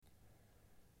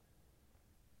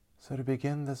So to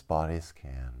begin this body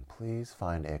scan, please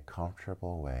find a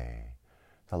comfortable way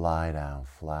to lie down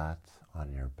flat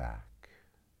on your back.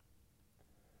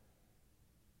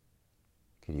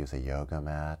 You could use a yoga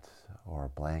mat or a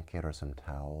blanket or some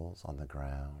towels on the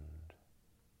ground.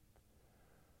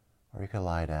 Or you could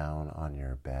lie down on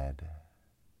your bed.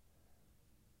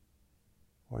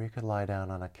 Or you could lie down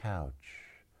on a couch.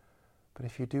 But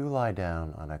if you do lie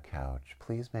down on a couch,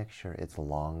 please make sure it's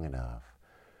long enough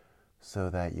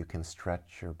so that you can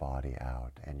stretch your body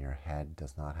out and your head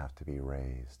does not have to be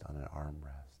raised on an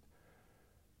armrest,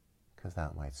 because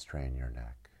that might strain your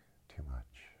neck too much.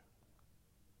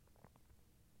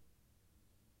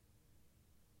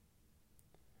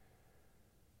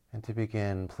 And to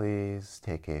begin, please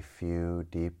take a few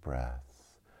deep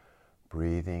breaths,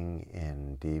 breathing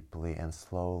in deeply and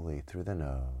slowly through the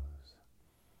nose,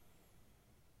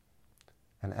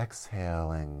 and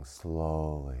exhaling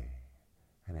slowly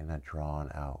and in a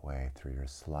drawn out way through your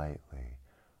slightly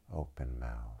open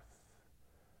mouth.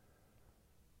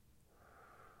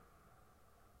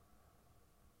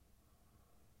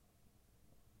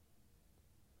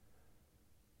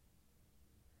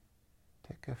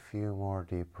 Take a few more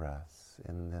deep breaths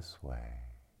in this way,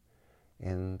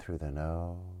 in through the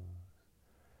nose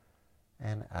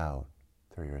and out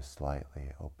through your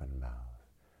slightly open mouth,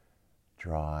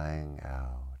 drawing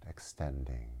out,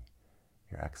 extending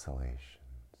your exhalations.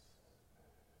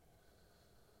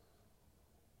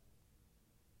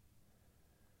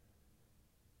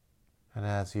 And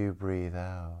as you breathe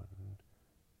out,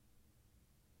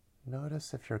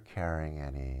 notice if you're carrying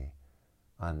any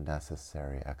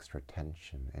unnecessary extra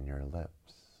tension in your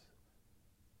lips,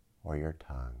 or your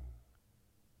tongue,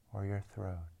 or your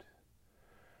throat.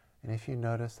 And if you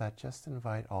notice that, just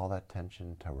invite all that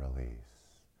tension to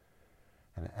release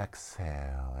and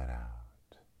exhale it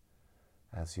out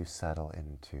as you settle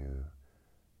into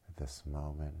this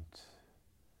moment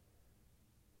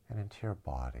and into your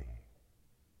body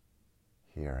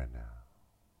here and now.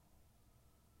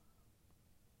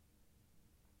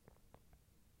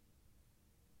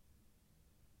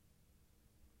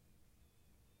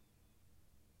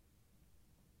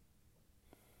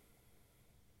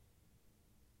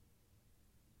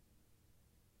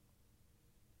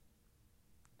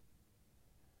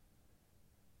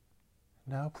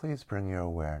 Now please bring your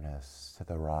awareness to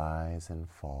the rise and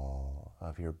fall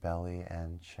of your belly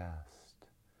and chest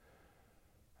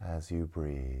as you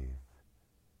breathe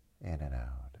in and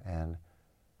out. And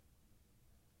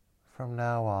from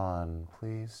now on,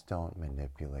 please don't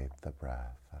manipulate the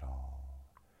breath at all.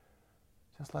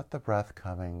 Just let the breath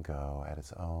come and go at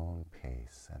its own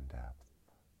pace and depth.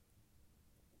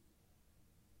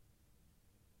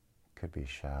 It could be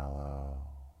shallow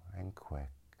and quick,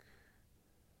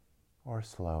 or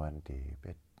slow and deep.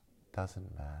 It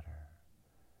doesn't matter.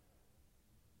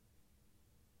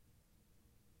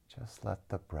 Just let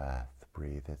the breath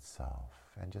breathe itself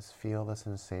and just feel the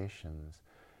sensations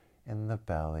in the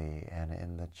belly and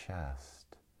in the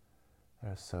chest that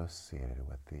are associated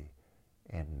with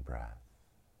the in-breath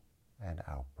and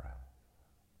out-breath.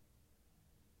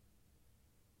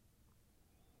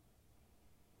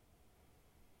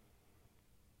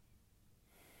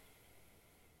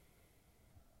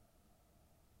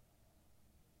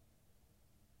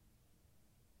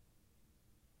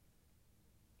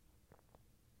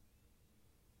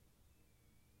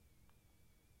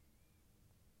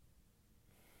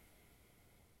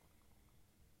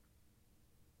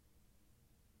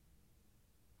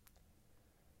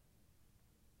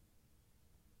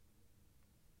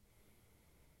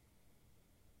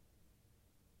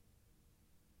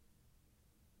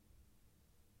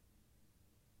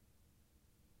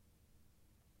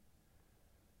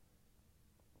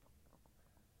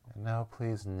 And now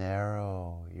please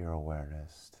narrow your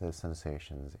awareness to the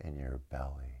sensations in your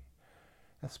belly,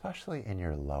 especially in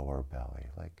your lower belly,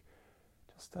 like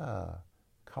just a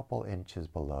couple inches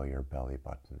below your belly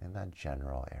button, in that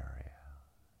general area.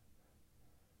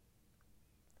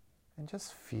 And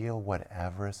just feel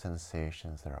whatever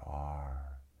sensations there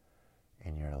are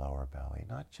in your lower belly,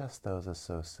 not just those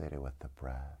associated with the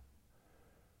breath,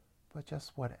 but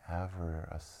just whatever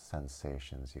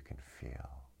sensations you can feel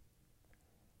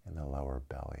in the lower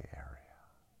belly area.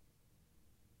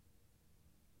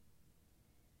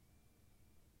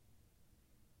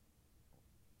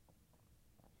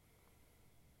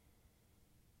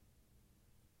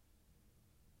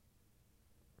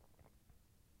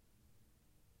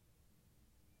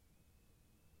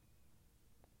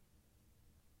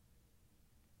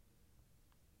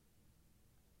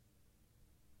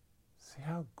 See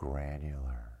how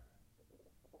granular,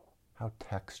 how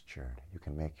textured you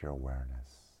can make your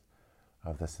awareness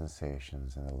of the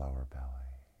sensations in the lower belly.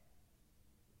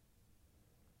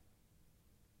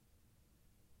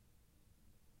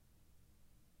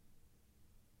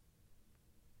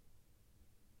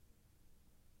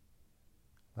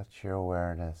 Let your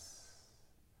awareness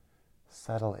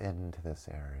settle into this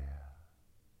area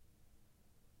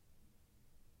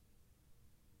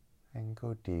and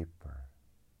go deeper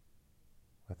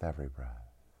with every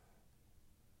breath.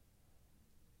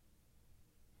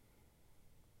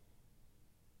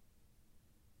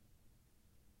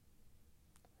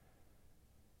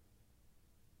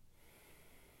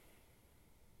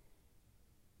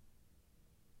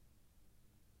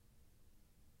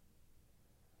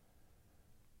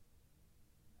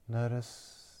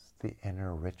 Notice the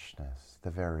inner richness, the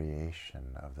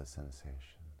variation of the sensations.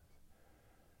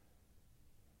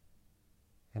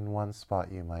 In one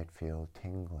spot you might feel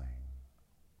tingling.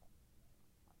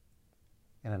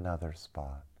 In another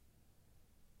spot,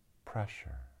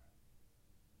 pressure.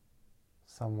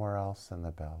 Somewhere else in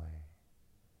the belly,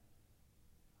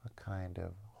 a kind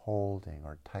of holding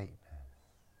or tightness.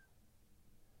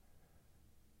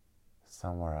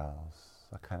 Somewhere else,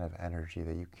 a kind of energy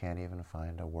that you can't even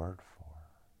find a word for.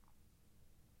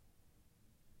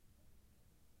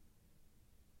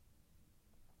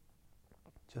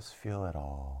 Just feel it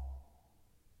all.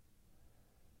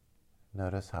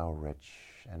 Notice how rich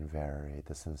and varied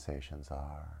the sensations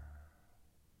are.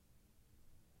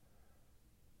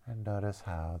 And notice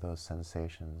how those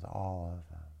sensations, all of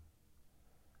them,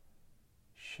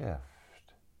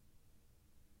 shift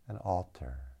and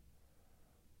alter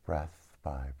breath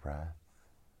by breath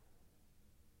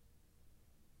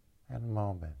and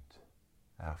moment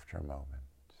after moment.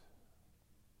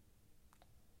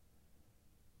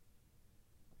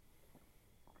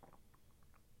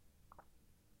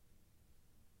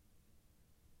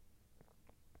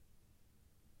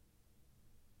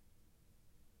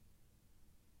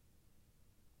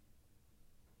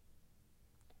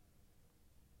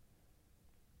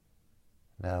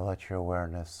 Now let your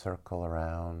awareness circle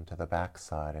around to the back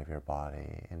side of your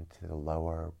body, into the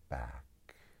lower back.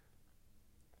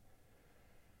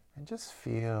 And just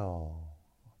feel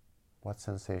what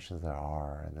sensations there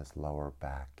are in this lower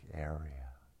back area.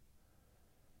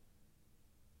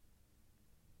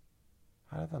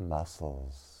 How do the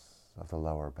muscles of the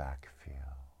lower back feel?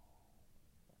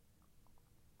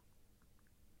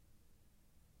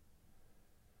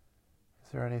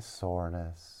 Is there any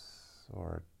soreness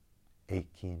or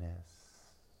achiness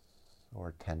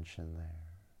or tension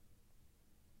there?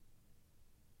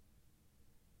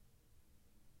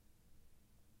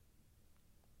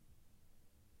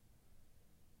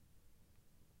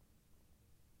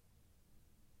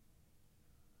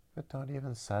 But don't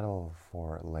even settle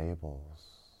for labels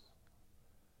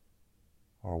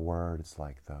or words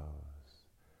like those.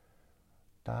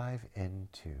 Dive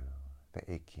into the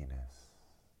achiness,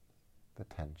 the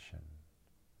tension,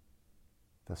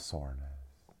 the soreness,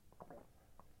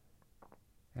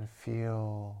 and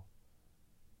feel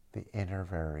the inner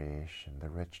variation, the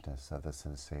richness of the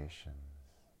sensations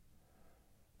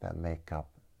that make up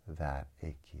that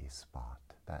achy spot,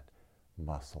 that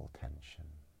muscle tension.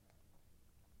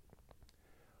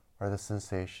 Are the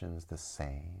sensations the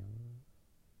same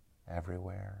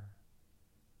everywhere?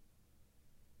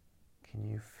 Can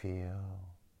you feel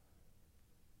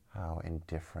how in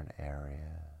different areas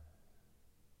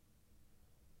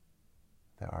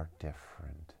there are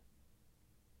different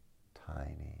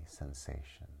tiny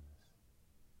sensations?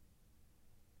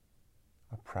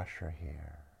 A pressure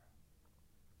here,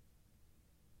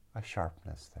 a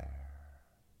sharpness there,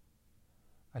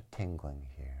 a tingling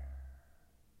here.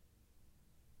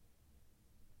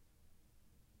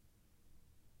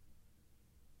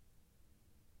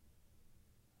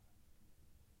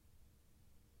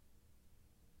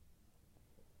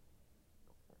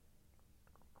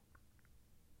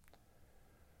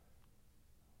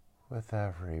 With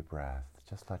every breath,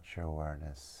 just let your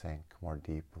awareness sink more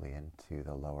deeply into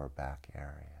the lower back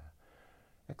area.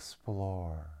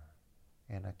 Explore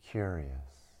in a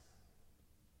curious,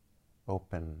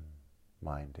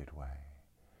 open-minded way.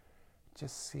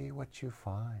 Just see what you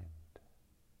find.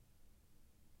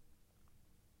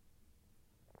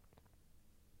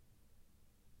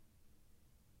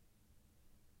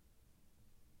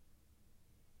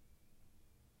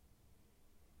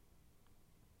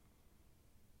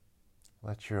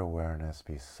 Let your awareness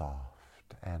be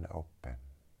soft and open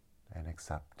and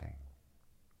accepting.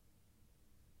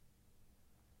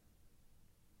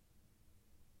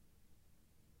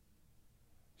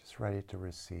 Just ready to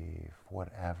receive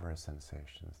whatever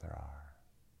sensations there are.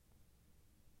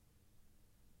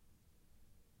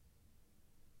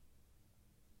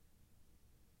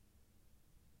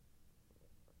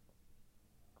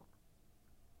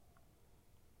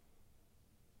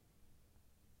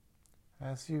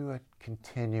 As you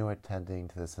continue attending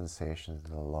to the sensations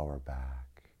in the lower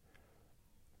back,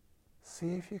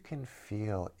 see if you can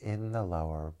feel in the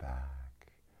lower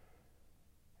back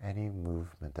any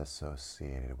movement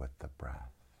associated with the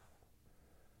breath.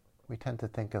 We tend to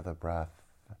think of the breath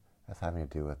as having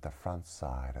to do with the front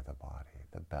side of the body,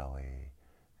 the belly,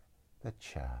 the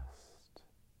chest,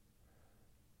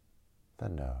 the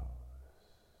nose.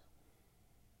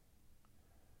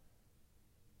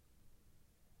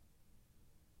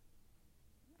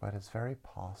 But it's very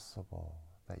possible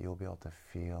that you'll be able to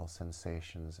feel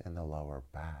sensations in the lower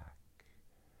back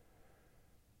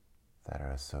that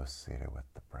are associated with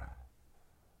the breath.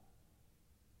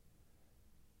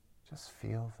 Just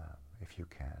feel them if you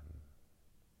can.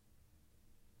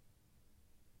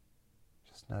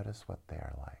 Just notice what they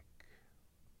are like.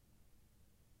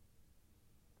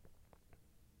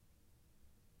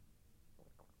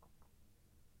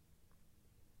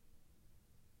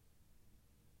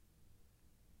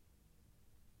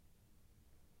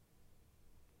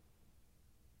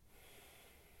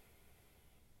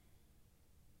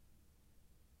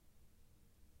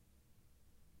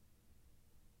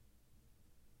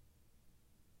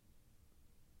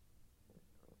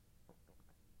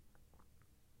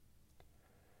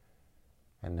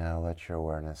 And now let your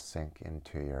awareness sink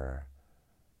into your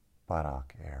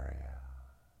buttock area.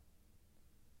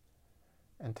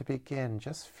 And to begin,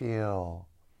 just feel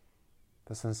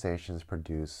the sensations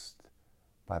produced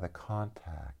by the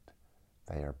contact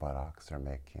that your buttocks are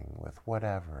making with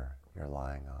whatever you're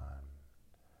lying on.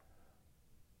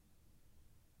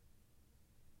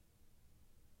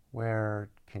 Where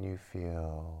can you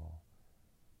feel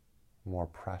more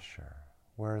pressure?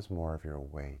 Where is more of your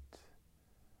weight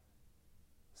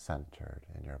centered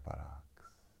in your buttocks?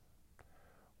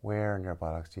 Where in your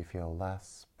buttocks do you feel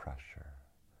less pressure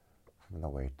from the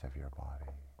weight of your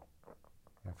body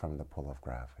and from the pull of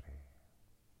gravity?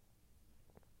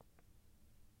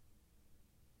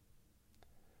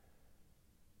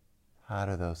 How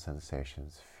do those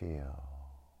sensations feel?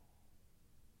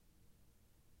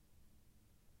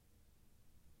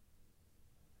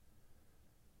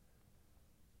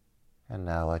 And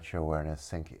now let your awareness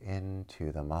sink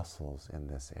into the muscles in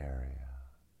this area,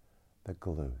 the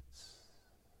glutes.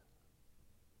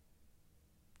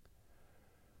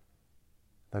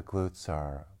 The glutes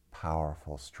are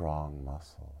powerful, strong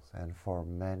muscles, and for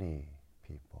many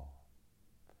people,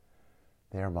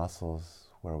 they are muscles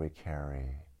where we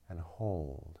carry and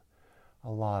hold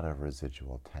a lot of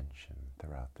residual tension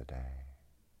throughout the day.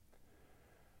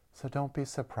 So don't be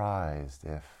surprised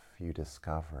if you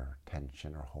discover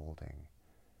tension or holding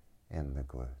in the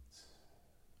glutes.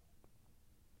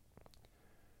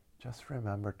 Just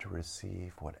remember to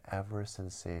receive whatever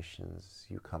sensations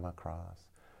you come across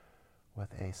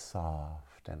with a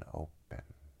soft and open,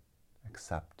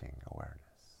 accepting awareness.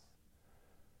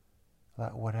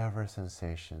 Let whatever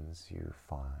sensations you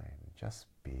find just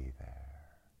be there.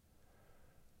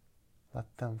 Let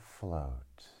them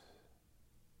float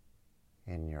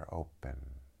in your open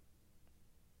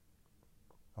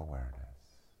awareness.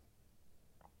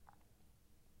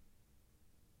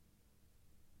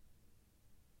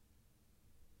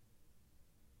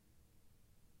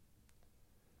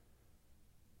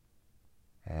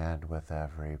 And with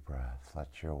every breath, let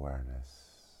your awareness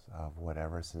of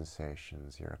whatever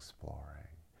sensations you're exploring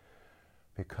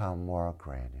become more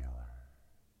granular,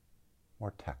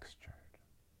 more textured.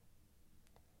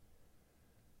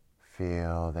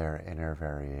 Feel their inner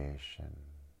variation,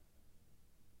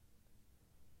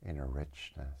 inner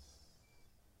richness.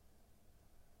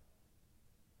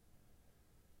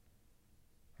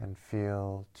 And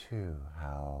feel too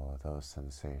how those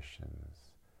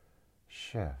sensations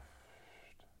shift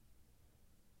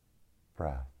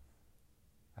breath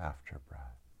after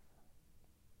breath.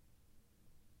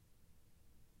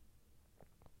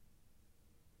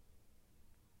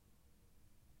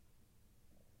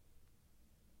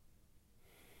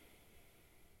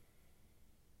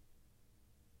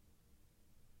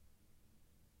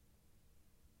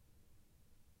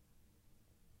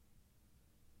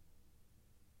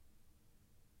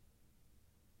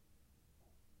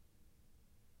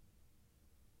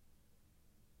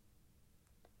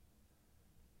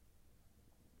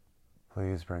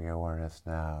 Please bring awareness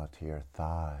now to your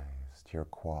thighs, to your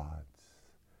quads,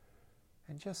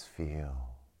 and just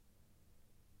feel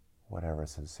whatever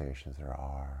sensations there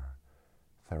are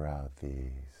throughout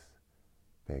these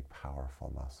big,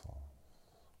 powerful muscles.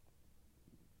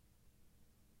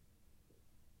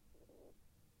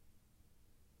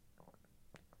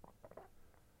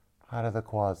 How do the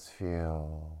quads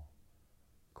feel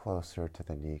closer to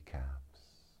the kneecaps?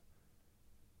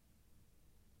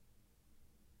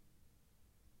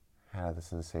 how do the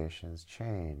sensations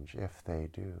change, if they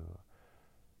do,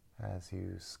 as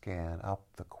you scan up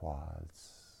the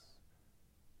quads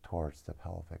towards the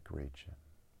pelvic region.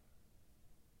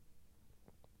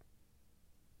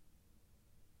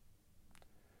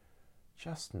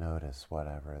 Just notice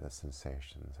whatever the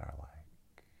sensations are like.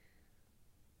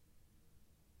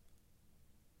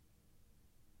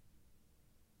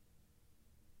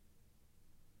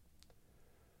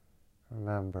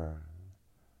 Remember,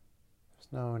 there's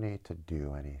no need to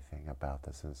do anything about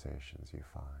the sensations you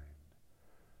find.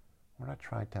 We're not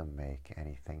trying to make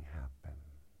anything happen.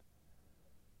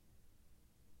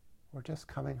 We're just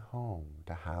coming home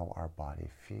to how our body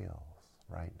feels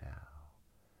right now,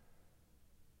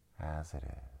 as it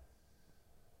is.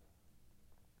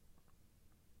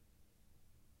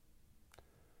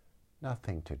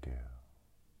 Nothing to do,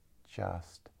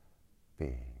 just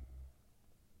being.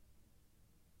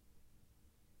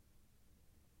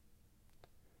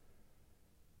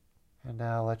 And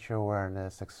now let your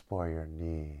awareness explore your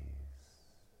knees.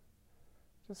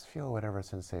 Just feel whatever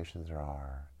sensations there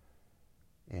are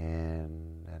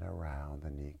in and around the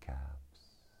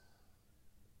kneecaps.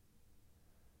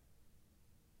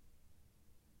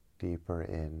 Deeper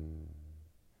in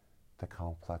the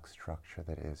complex structure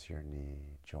that is your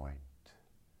knee joint.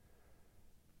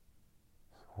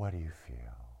 What do you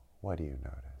feel? What do you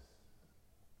notice?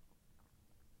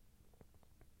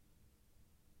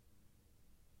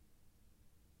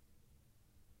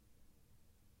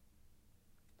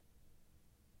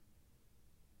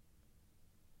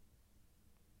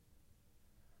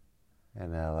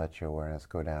 And now let your awareness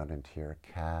go down into your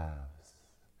calves.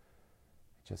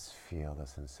 Just feel the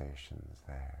sensations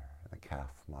there, the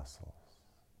calf muscles.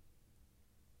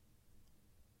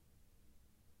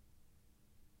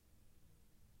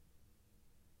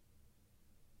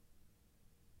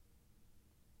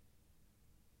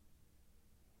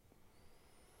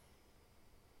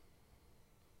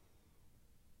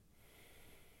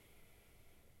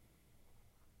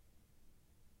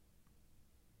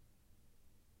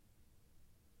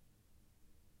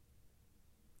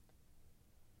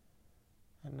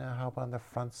 And now how about on the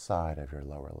front side of your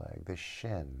lower leg, the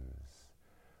shins?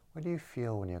 What do you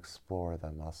feel when you explore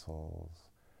the muscles,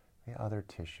 the other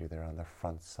tissue there on the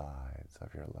front sides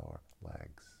of your lower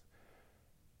legs,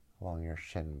 along your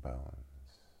shin bones?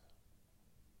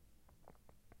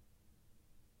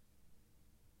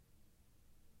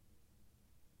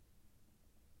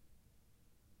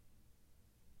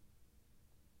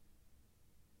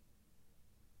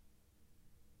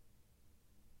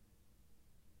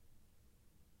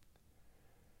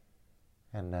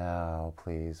 And now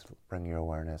please bring your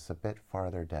awareness a bit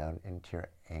farther down into your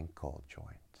ankle joint.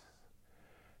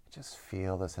 Just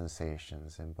feel the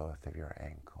sensations in both of your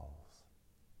ankles.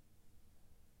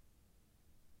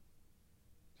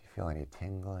 Do you feel any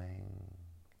tingling,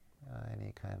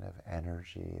 any kind of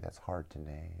energy that's hard to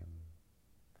name?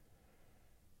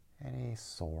 Any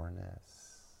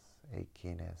soreness,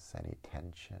 achiness, any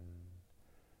tension?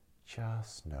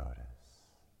 Just notice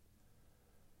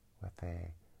with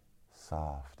a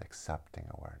soft, accepting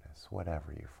awareness,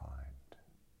 whatever you find.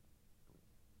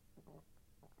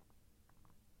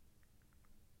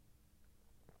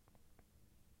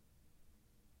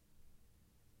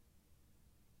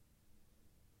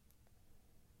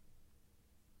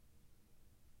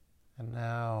 And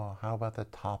now, how about the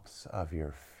tops of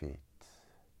your feet?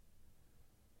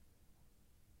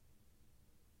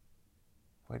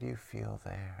 What do you feel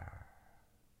there?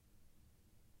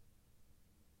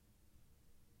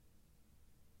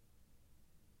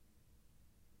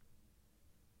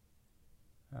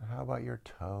 And how about your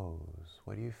toes?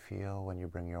 What do you feel when you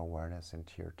bring your awareness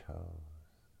into your toes?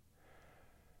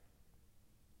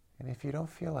 And if you don't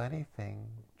feel anything,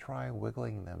 try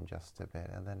wiggling them just a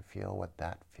bit and then feel what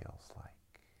that feels like.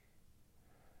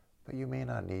 But you may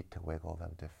not need to wiggle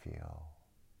them to feel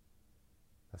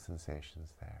the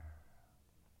sensations there.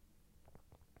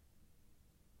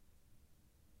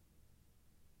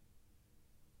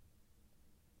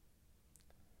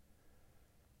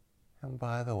 And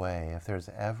by the way, if there's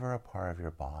ever a part of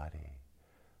your body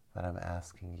that I'm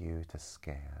asking you to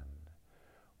scan,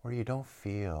 where you don't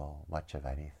feel much of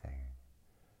anything,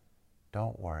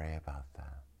 don't worry about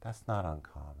that. That's not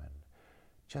uncommon.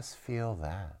 Just feel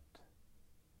that.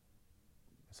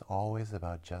 It's always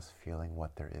about just feeling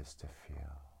what there is to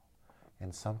feel.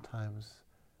 And sometimes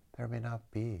there may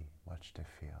not be much to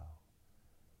feel.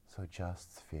 So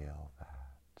just feel that.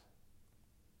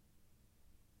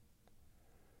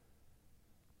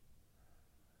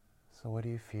 So what do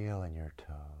you feel in your toes?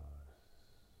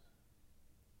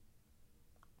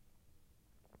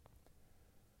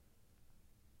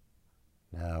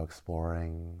 Now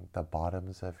exploring the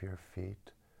bottoms of your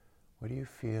feet. What do you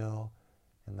feel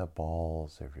in the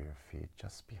balls of your feet,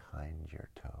 just behind your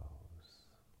toes?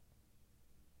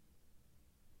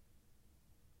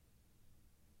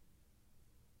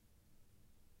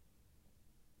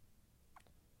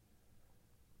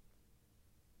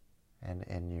 And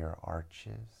in your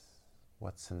arches,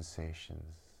 what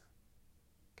sensations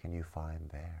can you find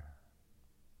there?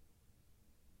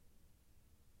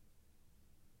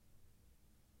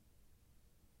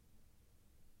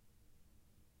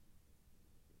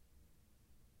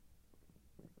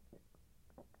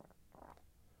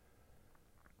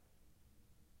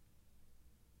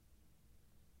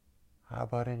 How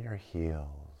about in your heels?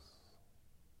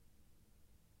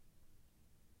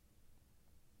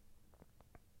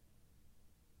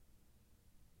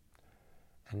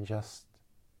 And just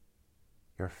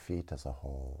your feet as a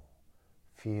whole.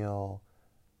 Feel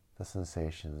the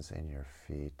sensations in your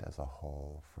feet as a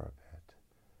whole for a bit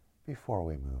before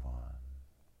we move on.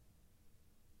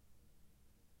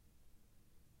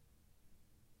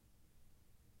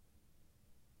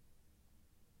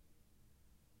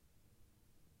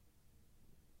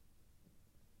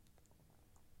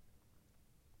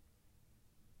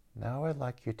 Now I'd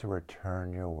like you to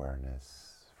return your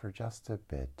awareness for just a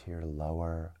bit to your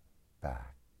lower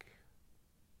back.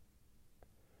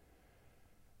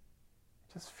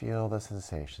 Just feel the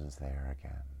sensations there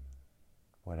again,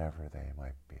 whatever they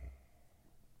might be.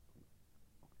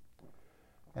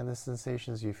 And the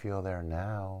sensations you feel there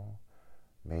now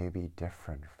may be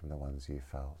different from the ones you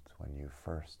felt when you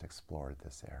first explored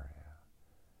this area.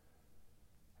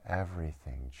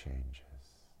 Everything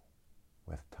changes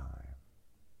with time.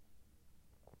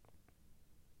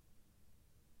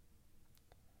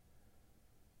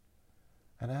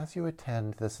 And as you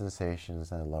attend the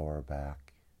sensations in the lower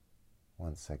back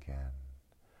once again,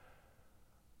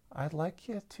 I'd like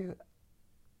you to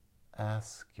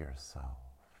ask yourself,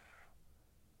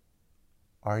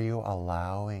 are you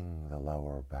allowing the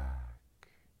lower back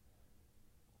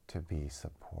to be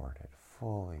supported,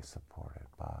 fully supported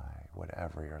by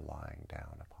whatever you're lying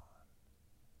down upon?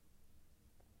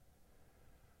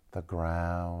 The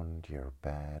ground, your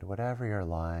bed, whatever you're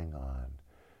lying on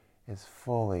is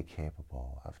fully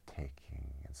capable of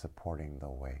taking and supporting the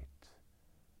weight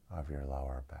of your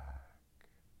lower back.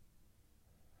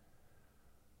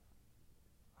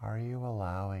 Are you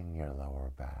allowing your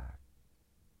lower back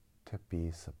to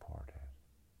be supported,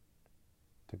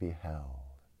 to be held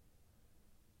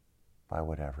by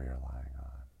whatever you're lying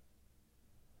on?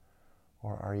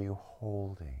 Or are you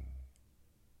holding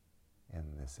in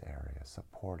this area,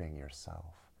 supporting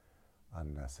yourself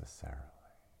unnecessarily?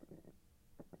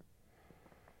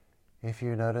 If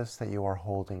you notice that you are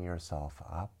holding yourself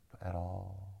up at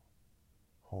all,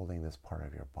 holding this part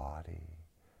of your body,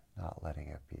 not letting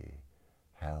it be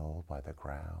held by the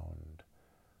ground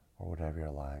or whatever you're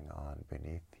lying on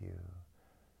beneath you,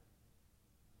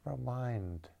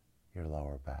 remind your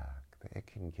lower back that it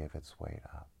can give its weight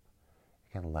up.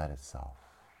 It can let itself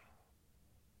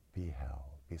be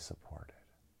held, be supported.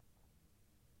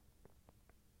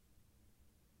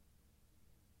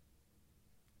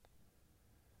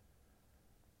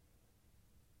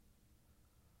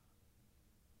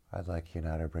 I'd like you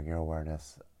now to bring your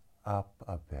awareness up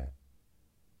a bit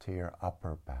to your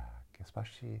upper back,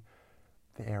 especially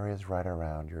the areas right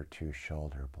around your two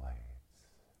shoulder blades.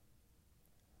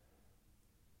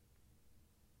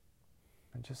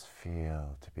 And just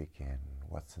feel to begin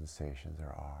what sensations there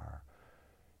are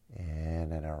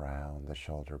in and around the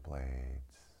shoulder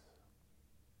blades.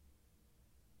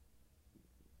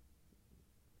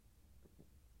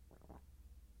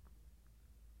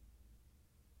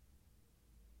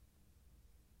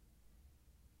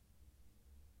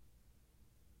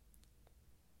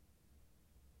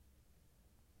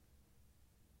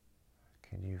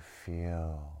 Can you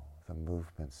feel the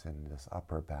movements in this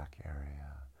upper back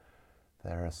area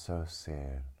that are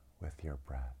associated with your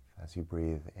breath as you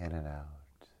breathe in and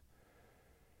out?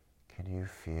 Can you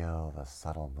feel the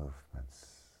subtle movements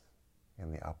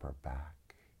in the upper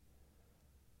back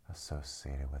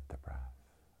associated with the breath?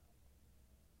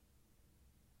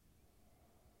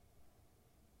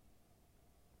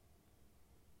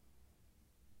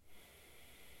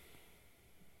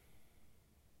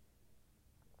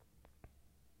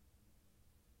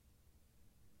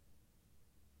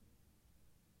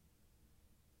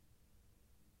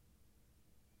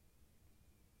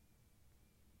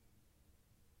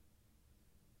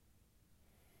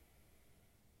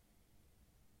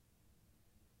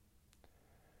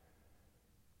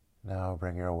 Now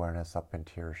bring your awareness up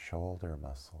into your shoulder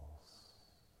muscles.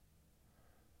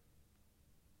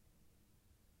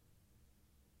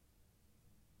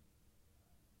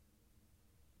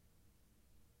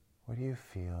 What do you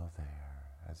feel there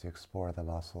as you explore the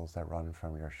muscles that run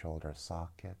from your shoulder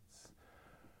sockets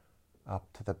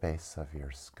up to the base of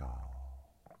your skull?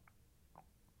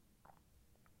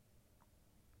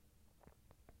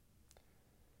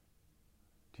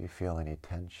 Do you feel any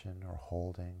tension or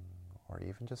holding or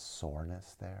even just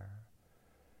soreness there?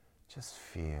 Just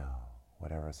feel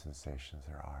whatever sensations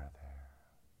there are there.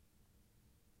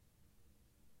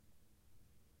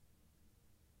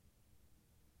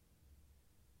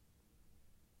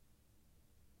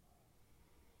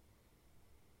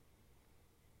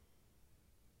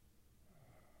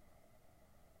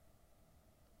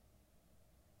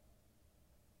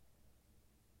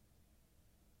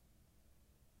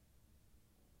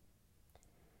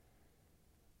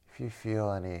 If you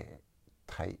feel any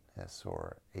tightness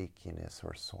or achiness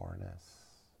or soreness,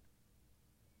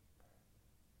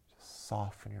 just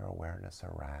soften your awareness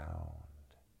around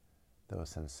those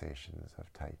sensations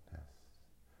of tightness.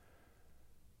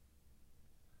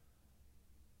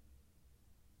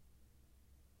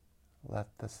 Let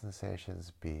the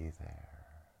sensations be there.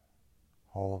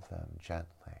 Hold them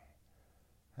gently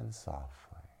and softly.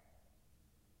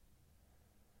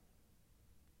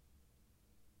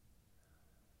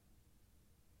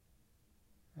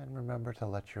 And remember to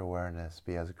let your awareness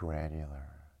be as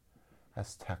granular,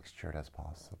 as textured as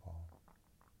possible.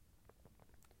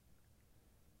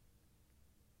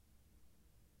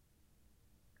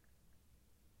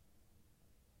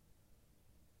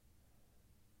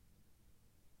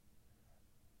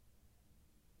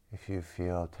 If you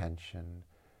feel tension,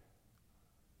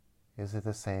 is it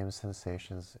the same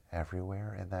sensations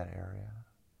everywhere in that area?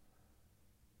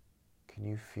 Can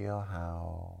you feel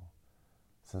how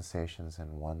sensations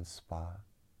in one spot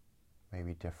may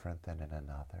be different than in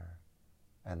another,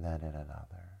 and then in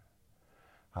another?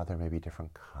 How there may be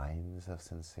different kinds of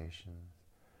sensations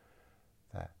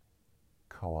that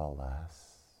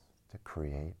coalesce to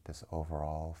create this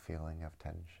overall feeling of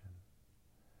tension.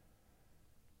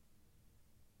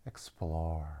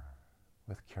 Explore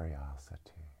with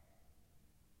curiosity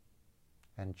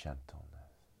and gentleness.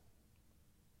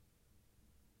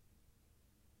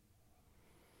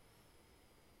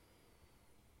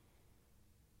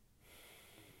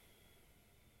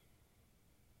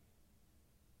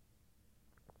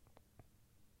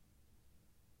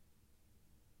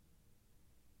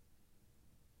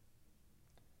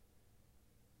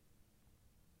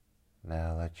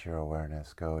 Now let your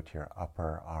awareness go to your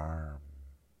upper arm,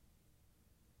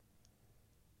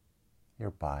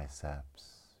 your biceps,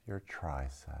 your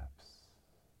triceps,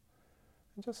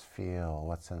 and just feel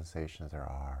what sensations there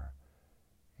are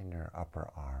in your upper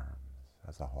arms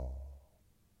as a whole.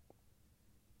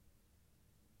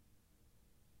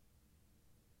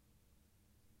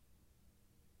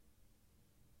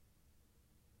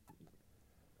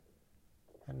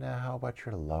 And now how about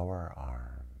your lower arms,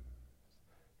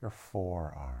 your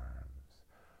forearms?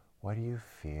 What do you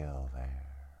feel there?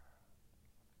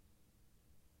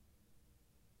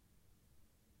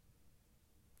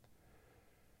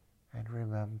 And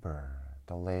remember,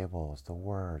 the labels, the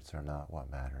words are not what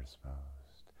matters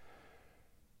most.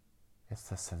 It's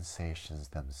the sensations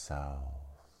themselves.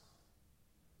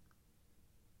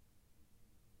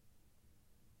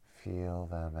 Feel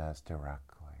them as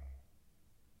directly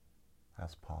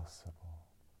as possible.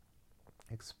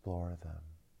 Explore them.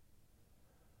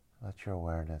 Let your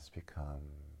awareness become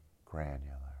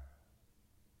granular.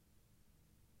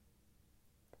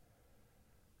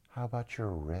 How about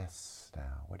your wrists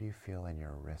now? What do you feel in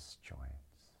your wrist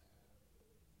joints?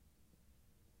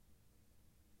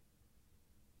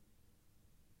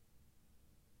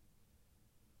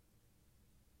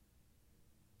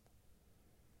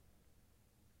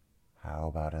 How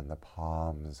about in the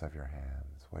palms of your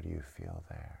hands? What do you feel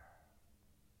there?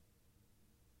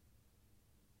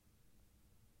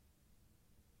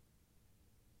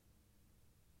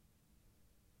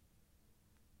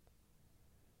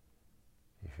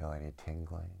 Do you feel any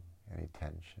tingling, any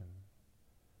tension?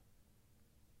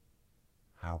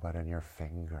 How about in your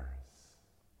fingers?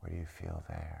 What do you feel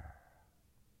there?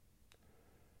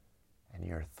 And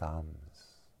your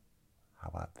thumbs, how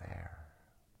about there?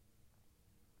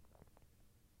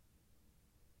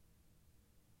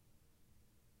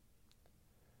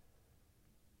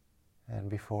 And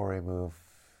before we move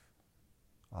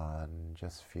on,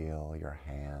 just feel your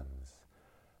hands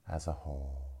as a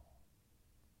whole.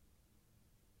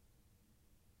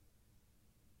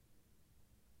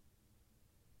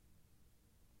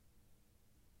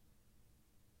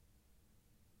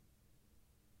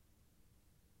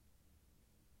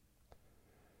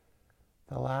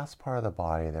 The last part of the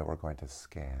body that we're going to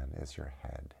scan is your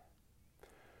head.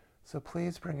 So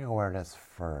please bring your awareness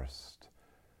first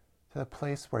to the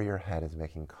place where your head is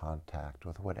making contact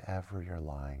with whatever you're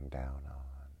lying down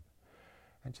on.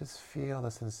 And just feel the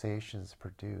sensations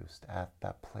produced at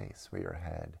that place where your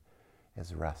head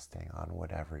is resting on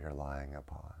whatever you're lying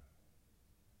upon.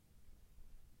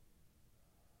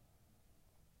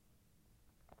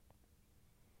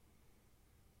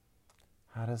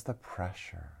 How does the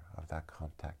pressure of that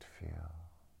contact feel?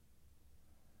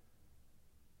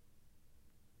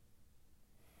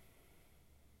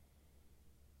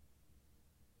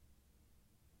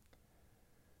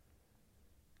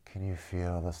 Can you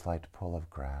feel the slight pull of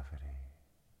gravity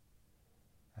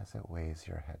as it weighs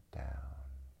your head down?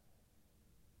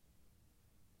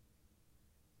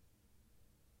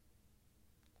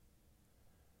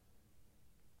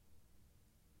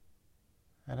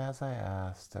 And as I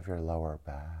asked of your lower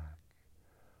back,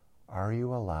 are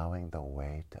you allowing the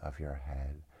weight of your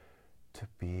head to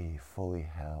be fully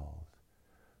held,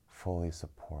 fully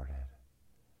supported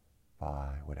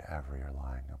by whatever you're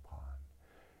lying upon?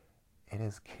 It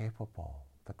is capable.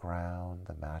 The ground,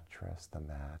 the mattress, the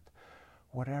mat,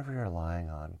 whatever you're lying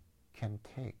on can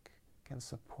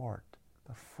support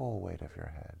the full weight of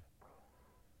your head.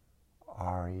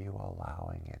 Are you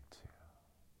allowing it to?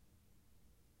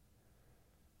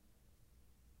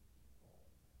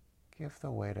 Give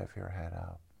the weight of your head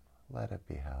up. Let it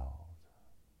be held.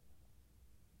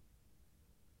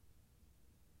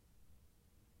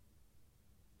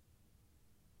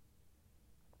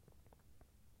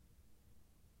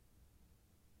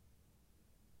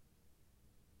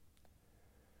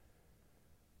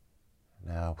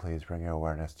 Now please bring your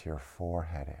awareness to your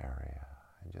forehead area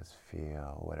and just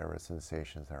feel whatever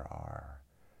sensations there are.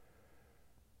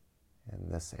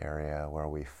 In this area where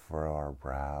we furrow our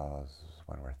brows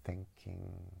when we're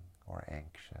thinking or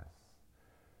anxious,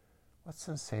 what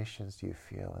sensations do you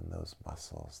feel in those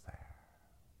muscles there?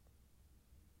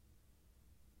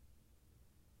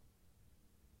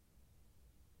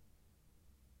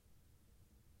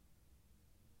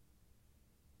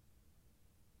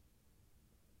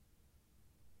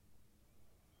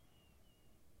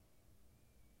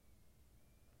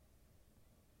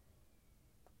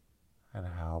 And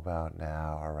how about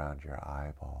now around your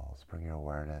eyeballs? Bring your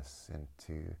awareness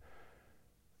into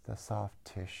the soft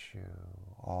tissue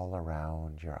all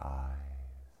around your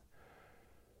eyes.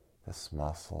 This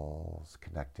muscles,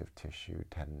 connective tissue,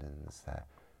 tendons that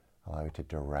allow you to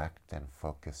direct and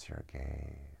focus your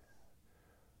gaze,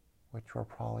 which we're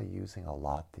probably using a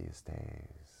lot these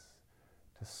days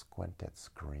to squint at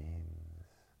screens.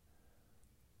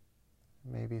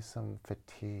 Maybe some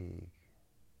fatigue,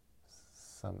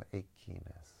 some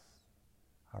achiness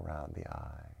around the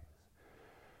eyes.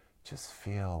 Just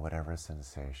feel whatever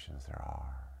sensations there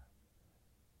are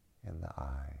in the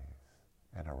eyes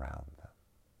and around them.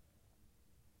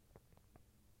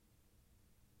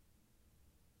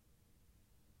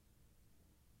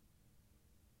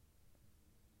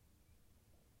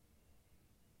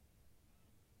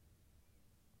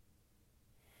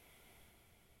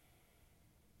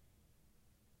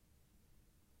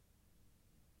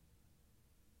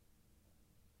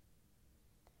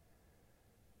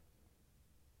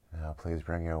 Now please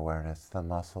bring your awareness to the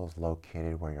muscles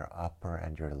located where your upper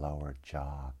and your lower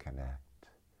jaw connect.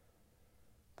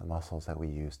 The muscles that we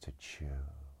use to chew.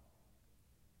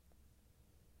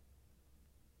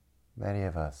 Many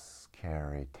of us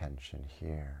carry tension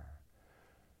here,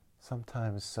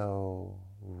 sometimes so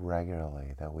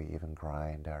regularly that we even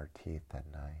grind our teeth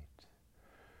at night.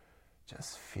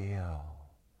 Just feel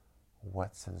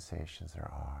what sensations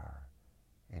there are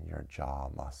in your jaw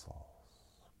muscles.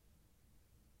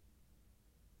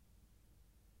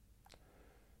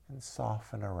 And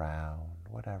soften around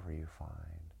whatever you find.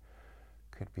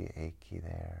 Could be achy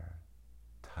there,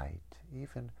 tight,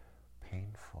 even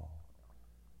painful.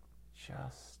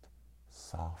 Just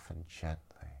soften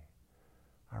gently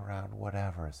around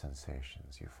whatever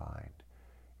sensations you find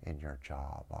in your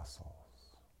jaw muscles.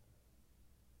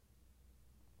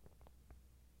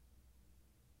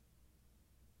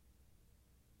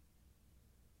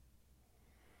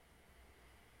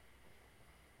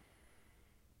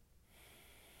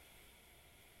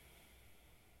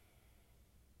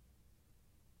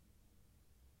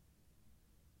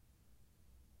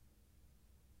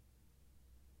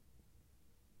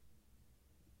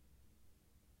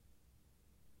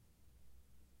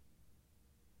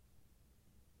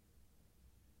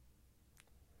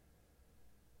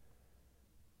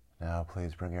 Now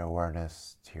please bring your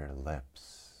awareness to your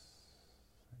lips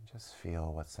and just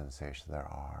feel what sensations there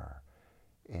are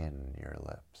in your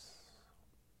lips.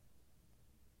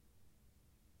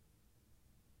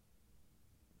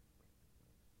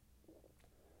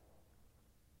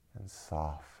 and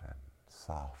soften,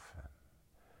 soften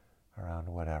around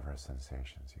whatever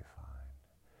sensations you find.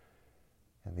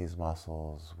 And these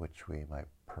muscles which we might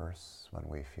purse when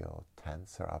we feel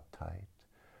tense or uptight,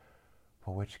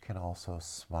 but which can also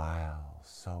smile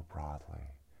so broadly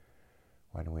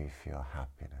when we feel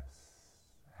happiness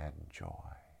and joy.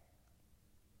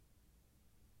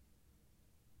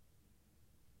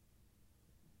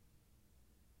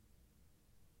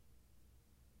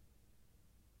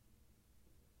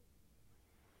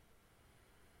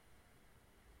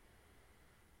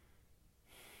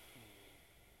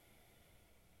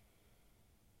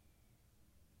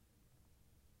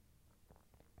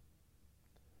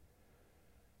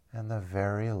 And the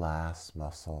very last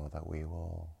muscle that we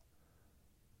will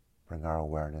bring our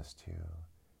awareness to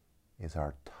is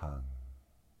our tongue.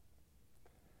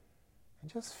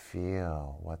 And just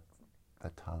feel what the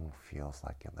tongue feels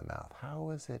like in the mouth. How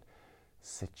is it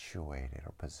situated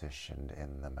or positioned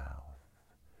in the mouth?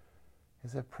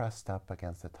 Is it pressed up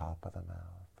against the top of the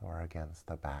mouth or against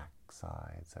the back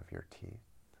sides of your teeth?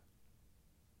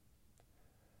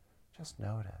 Just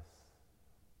notice.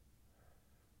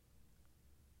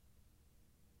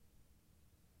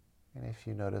 And if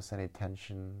you notice any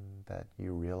tension that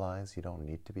you realize you don't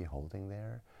need to be holding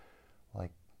there,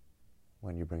 like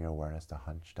when you bring your awareness to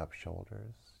hunched up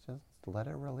shoulders, just let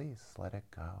it release, let it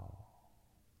go.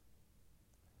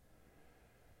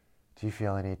 Do you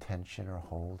feel any tension or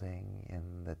holding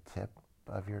in the tip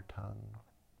of your tongue?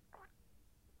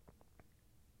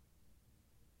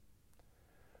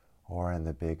 Or in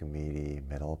the big meaty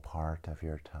middle part of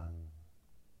your tongue?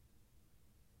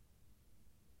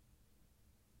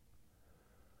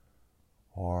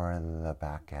 Or in the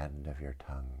back end of your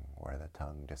tongue, where the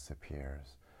tongue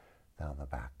disappears down the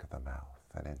back of the mouth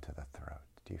and into the throat?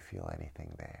 Do you feel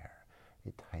anything there?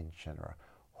 Any tension or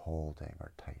holding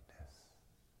or tightness?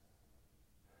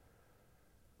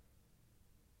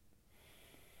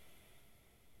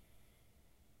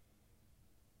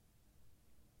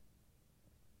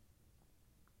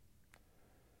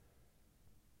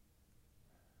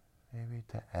 Maybe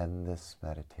to end this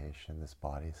meditation, this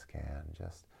body scan,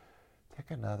 just take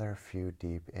another few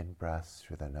deep in-breaths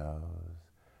through the nose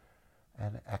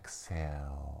and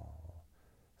exhale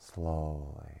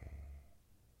slowly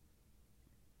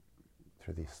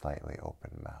through the slightly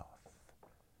open mouth,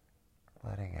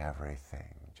 letting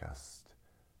everything just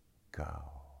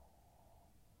go.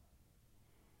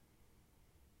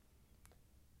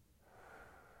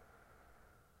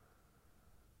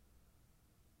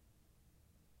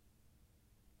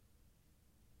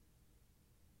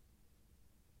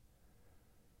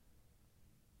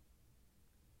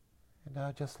 And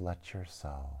now just let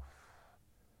yourself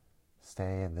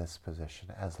stay in this position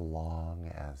as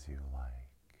long as you like.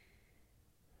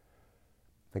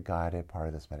 The guided part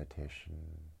of this meditation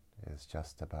is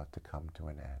just about to come to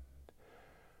an end.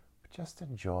 But just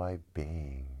enjoy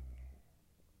being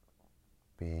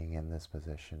in this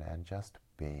position and just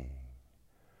being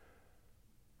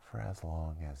for as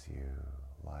long as you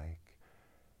like.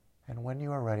 And when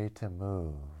you are ready to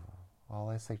move, all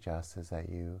I suggest is that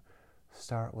you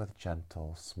start with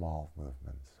gentle, small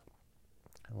movements,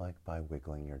 like by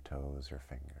wiggling your toes or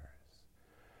fingers.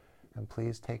 And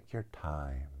please take your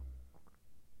time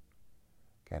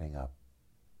getting up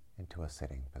into a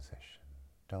sitting position.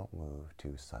 Don't move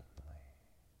too suddenly.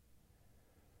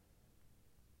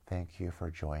 Thank you for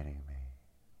joining me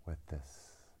with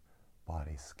this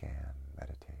body scan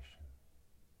meditation.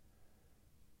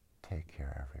 Take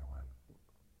care, everyone.